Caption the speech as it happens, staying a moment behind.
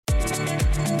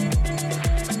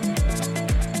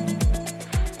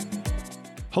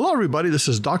Hello, everybody. This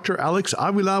is Dr. Alex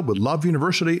Avila with Love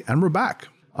University, and we're back.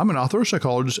 I'm an author,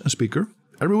 psychologist, and speaker.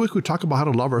 Every week, we talk about how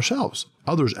to love ourselves,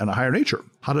 others, and a higher nature,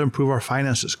 how to improve our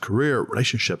finances, career,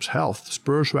 relationships, health,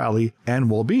 spirituality,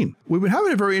 and well-being. We've been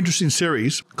having a very interesting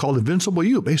series called Invincible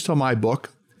You, based on my book,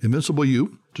 Invincible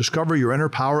You, Discover Your Inner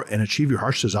Power and Achieve Your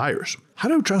Heart's Desires. How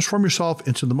to transform yourself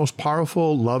into the most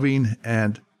powerful, loving,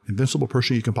 and invincible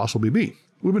person you can possibly be.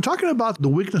 We've been talking about the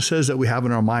weaknesses that we have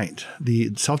in our mind, the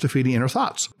self-defeating inner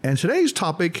thoughts. And today's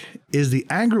topic is the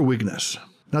anger weakness.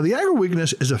 Now, the anger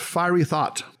weakness is a fiery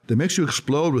thought that makes you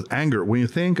explode with anger when you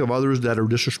think of others that are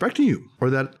disrespecting you, or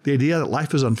that the idea that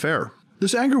life is unfair.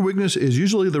 This anger weakness is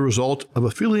usually the result of a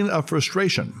feeling of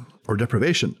frustration or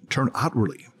deprivation turned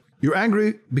outwardly. You're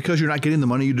angry because you're not getting the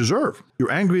money you deserve.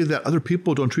 You're angry that other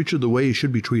people don't treat you the way you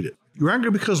should be treated. You're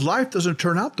angry because life doesn't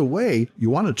turn out the way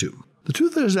you want it to. The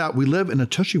truth is that we live in a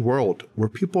touchy world where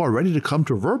people are ready to come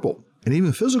to verbal and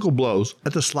even physical blows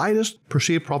at the slightest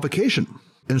perceived provocation.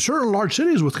 In certain large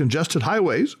cities with congested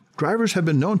highways, drivers have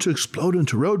been known to explode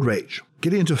into road rage,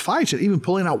 getting into fights and even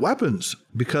pulling out weapons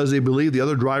because they believe the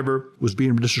other driver was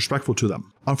being disrespectful to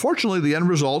them. Unfortunately, the end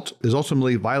result is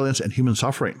ultimately violence and human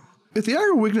suffering. If the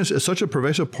anger weakness is such a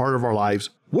pervasive part of our lives,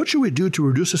 what should we do to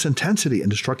reduce its intensity and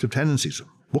destructive tendencies?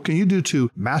 What can you do to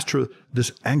master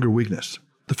this anger weakness?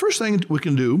 The first thing we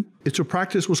can do is to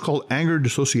practice what's called anger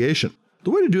dissociation.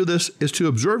 The way to do this is to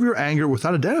observe your anger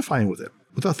without identifying with it,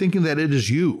 without thinking that it is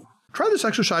you. Try this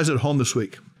exercise at home this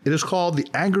week. It is called the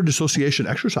anger dissociation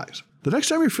exercise. The next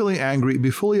time you're feeling angry, be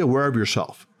fully aware of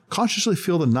yourself. Consciously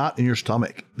feel the knot in your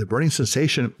stomach, the burning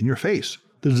sensation in your face,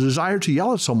 the desire to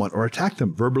yell at someone or attack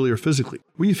them verbally or physically.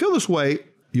 When you feel this way,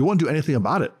 you won't do anything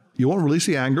about it. You won't release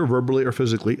the anger verbally or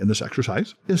physically in this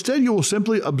exercise. Instead, you will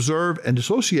simply observe and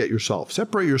dissociate yourself,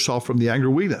 separate yourself from the anger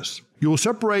weakness. You will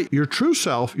separate your true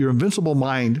self, your invincible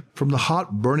mind, from the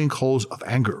hot, burning coals of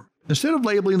anger. Instead of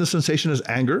labeling the sensation as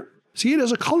anger, see it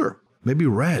as a color, maybe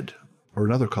red or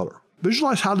another color.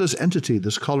 Visualize how this entity,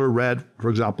 this color red, for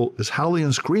example, is howling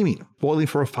and screaming, boiling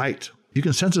for a fight. You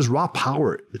can sense its raw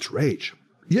power, its rage.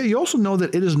 Yet you also know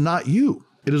that it is not you.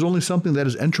 It is only something that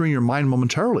is entering your mind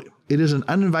momentarily. It is an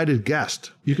uninvited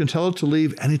guest. You can tell it to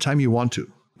leave anytime you want to.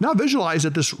 Now visualize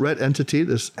that this red entity,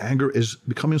 this anger, is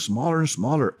becoming smaller and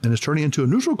smaller and is turning into a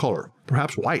neutral color,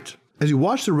 perhaps white. As you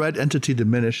watch the red entity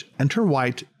diminish and turn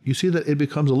white, you see that it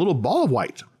becomes a little ball of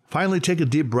white. Finally, take a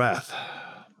deep breath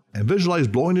and visualize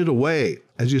blowing it away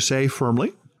as you say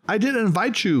firmly, I didn't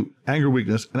invite you, anger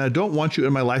weakness, and I don't want you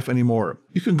in my life anymore.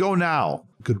 You can go now.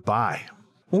 Goodbye.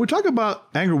 When we talk about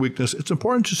anger weakness, it's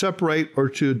important to separate or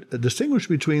to distinguish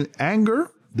between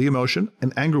anger, the emotion,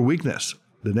 and anger weakness,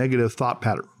 the negative thought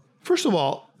pattern. First of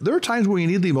all, there are times when you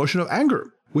need the emotion of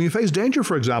anger. When you face danger,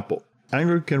 for example,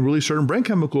 anger can release certain brain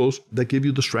chemicals that give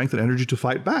you the strength and energy to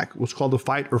fight back, what's called the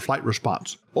fight or flight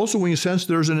response. Also, when you sense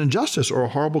there's an injustice or a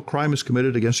horrible crime is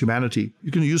committed against humanity,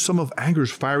 you can use some of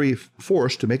anger's fiery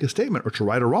force to make a statement or to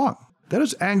right a wrong. That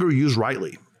is anger used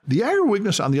rightly. The anger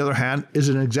weakness, on the other hand, is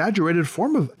an exaggerated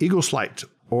form of ego slight,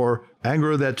 or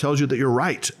anger that tells you that you're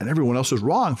right and everyone else is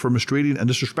wrong for mistreating and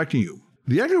disrespecting you.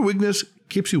 The anger weakness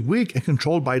keeps you weak and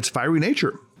controlled by its fiery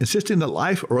nature, insisting that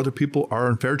life or other people are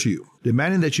unfair to you,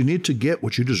 demanding that you need to get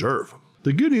what you deserve.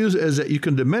 The good news is that you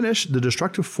can diminish the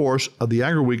destructive force of the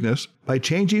anger weakness by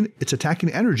changing its attacking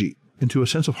energy into a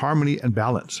sense of harmony and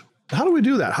balance. How do we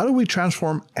do that? How do we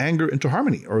transform anger into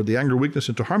harmony, or the anger weakness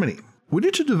into harmony? We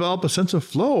need to develop a sense of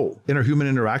flow in our human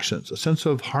interactions, a sense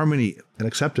of harmony and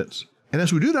acceptance. And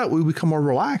as we do that, we become more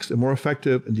relaxed and more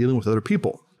effective in dealing with other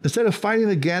people. Instead of fighting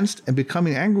against and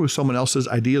becoming angry with someone else's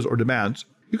ideas or demands,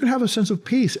 you can have a sense of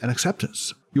peace and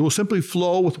acceptance. You will simply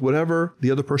flow with whatever the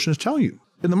other person is telling you.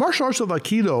 In the martial arts of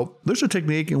Aikido, there's a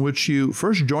technique in which you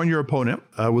first join your opponent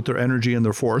with their energy and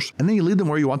their force, and then you lead them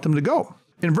where you want them to go.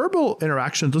 In verbal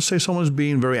interactions, let's say someone's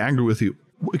being very angry with you.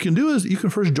 What you can do is you can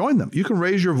first join them. You can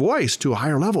raise your voice to a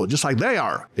higher level, just like they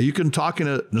are. You can talk in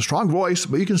a strong voice,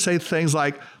 but you can say things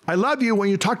like, I love you when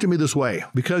you talk to me this way,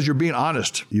 because you're being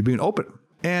honest, you're being open.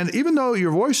 And even though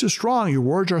your voice is strong, your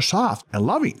words are soft and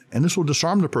loving, and this will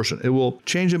disarm the person. It will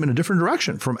change them in a different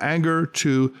direction, from anger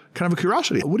to kind of a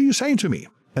curiosity. What are you saying to me?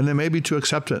 And then maybe to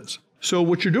acceptance. So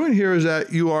what you're doing here is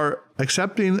that you are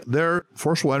accepting their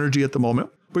forceful energy at the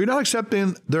moment, but you're not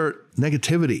accepting their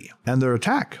negativity and their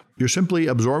attack. You're simply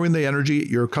absorbing the energy.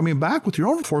 You're coming back with your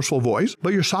own forceful voice,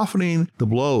 but you're softening the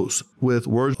blows with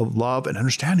words of love and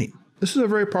understanding. This is a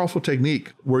very powerful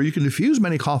technique where you can diffuse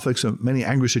many conflicts and many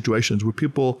angry situations with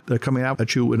people that are coming out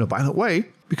at you in a violent way,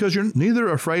 because you're neither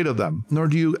afraid of them, nor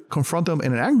do you confront them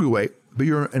in an angry way, but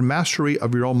you're in mastery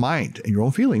of your own mind and your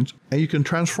own feelings, and you can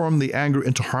transform the anger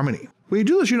into harmony. When you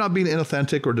do this, you're not being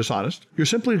inauthentic or dishonest. You're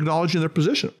simply acknowledging their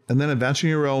position and then advancing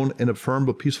your own in a firm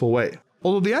but peaceful way.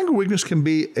 Although the anger weakness can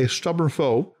be a stubborn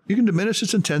foe, you can diminish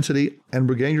its intensity and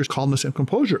regain your calmness and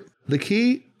composure. The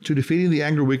key to defeating the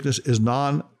anger weakness is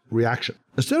non-reaction.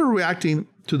 Instead of reacting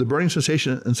to the burning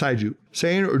sensation inside you,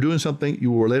 saying or doing something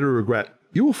you will later regret,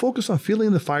 you will focus on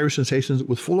feeling the fiery sensations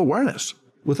with full awareness,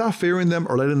 without fearing them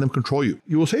or letting them control you.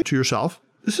 You will say to yourself,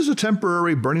 "This is a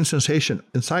temporary burning sensation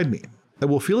inside me. I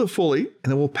will feel it fully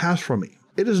and it will pass from me.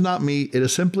 It is not me. It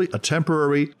is simply a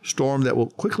temporary storm that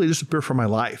will quickly disappear from my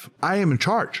life. I am in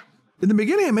charge." In the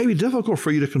beginning, it may be difficult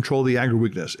for you to control the anger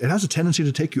weakness. It has a tendency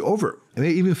to take you over. It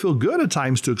may even feel good at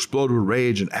times to explode with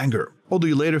rage and anger, although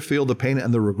you later feel the pain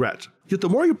and the regret. Yet the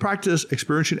more you practice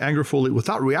experiencing anger fully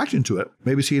without reacting to it,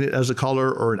 maybe seeing it as a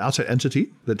color or an outside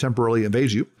entity that temporarily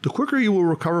invades you, the quicker you will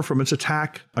recover from its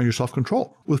attack on your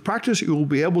self-control. With practice, you will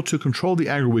be able to control the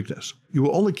anger weakness. You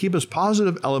will only keep its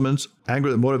positive elements, anger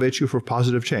that motivates you for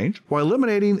positive change, while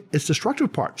eliminating its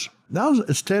destructive parts. Now,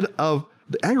 instead of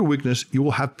the anger weakness, you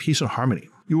will have peace and harmony.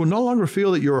 You will no longer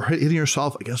feel that you're hitting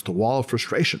yourself against the wall of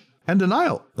frustration and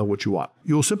denial of what you want.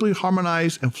 You will simply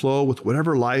harmonize and flow with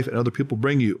whatever life and other people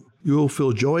bring you. You will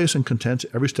feel joyous and content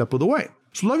every step of the way.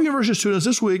 So Love University students,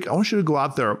 this week, I want you to go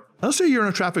out there. Let's say you're in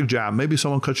a traffic jam. Maybe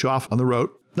someone cuts you off on the road.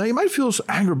 Now, you might feel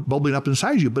anger bubbling up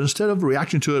inside you, but instead of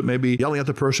reacting to it, maybe yelling at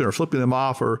the person or flipping them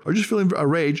off or just feeling a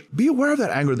rage, be aware of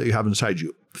that anger that you have inside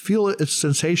you. Feel its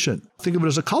sensation. Think of it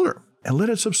as a color and let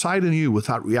it subside in you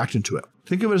without reacting to it.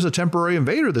 Think of it as a temporary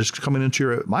invader that's coming into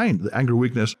your mind, the anger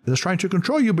weakness that's trying to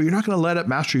control you, but you're not going to let it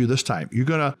master you this time. You're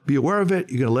going to be aware of it.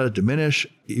 You're going to let it diminish.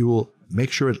 You will make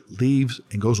sure it leaves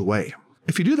and goes away.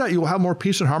 If you do that, you will have more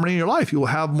peace and harmony in your life. You will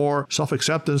have more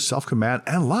self-acceptance, self-command,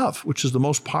 and love, which is the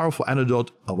most powerful antidote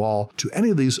of all to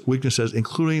any of these weaknesses,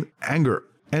 including anger.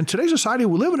 In today's society,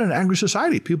 we live in an angry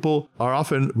society. People are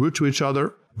often rude to each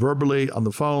other, verbally, on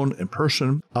the phone, in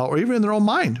person, or even in their own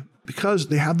mind, because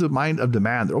they have the mind of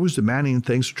demand. They're always demanding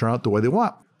things to turn out the way they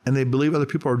want, and they believe other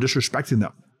people are disrespecting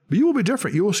them. But you will be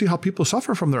different. You will see how people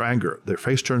suffer from their anger. Their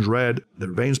face turns red,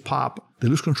 their veins pop, they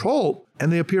lose control,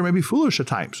 and they appear maybe foolish at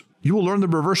times. You will learn the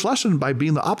reverse lesson by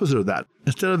being the opposite of that.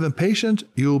 Instead of impatient,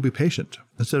 you will be patient.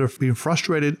 Instead of being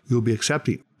frustrated, you will be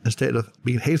accepting. Instead of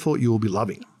being hateful, you will be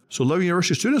loving. So Love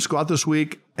University students, go out this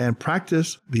week and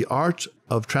practice the art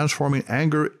of transforming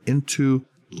anger into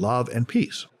love and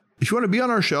peace. If you want to be on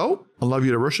our show on Love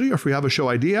University, or if we have a show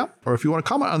idea, or if you want to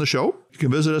comment on the show, you can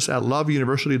visit us at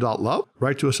loveuniversity.love.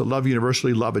 Write to us at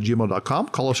loveuniversitylove@gmail.com.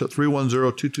 Call us at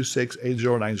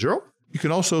 310-226-8090. You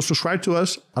can also subscribe to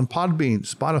us on Podbean,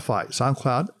 Spotify,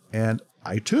 SoundCloud, and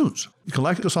iTunes. You can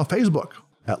like us on Facebook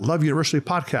at Love University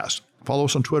Podcast. Follow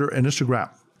us on Twitter and Instagram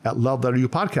at Love.U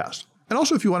Podcast. And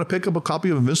also, if you want to pick up a copy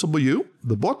of Invincible You,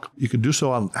 the book, you can do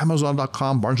so on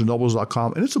Amazon.com,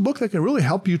 BarnesandNobles.com. And it's a book that can really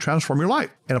help you transform your life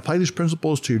and apply these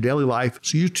principles to your daily life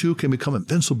so you too can become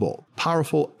invincible,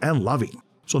 powerful, and loving.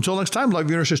 So until next time, Love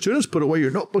University students, put away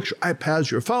your notebooks, your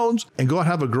iPads, your phones, and go and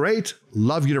have a great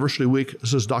Love University week.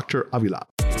 This is Dr. Avila.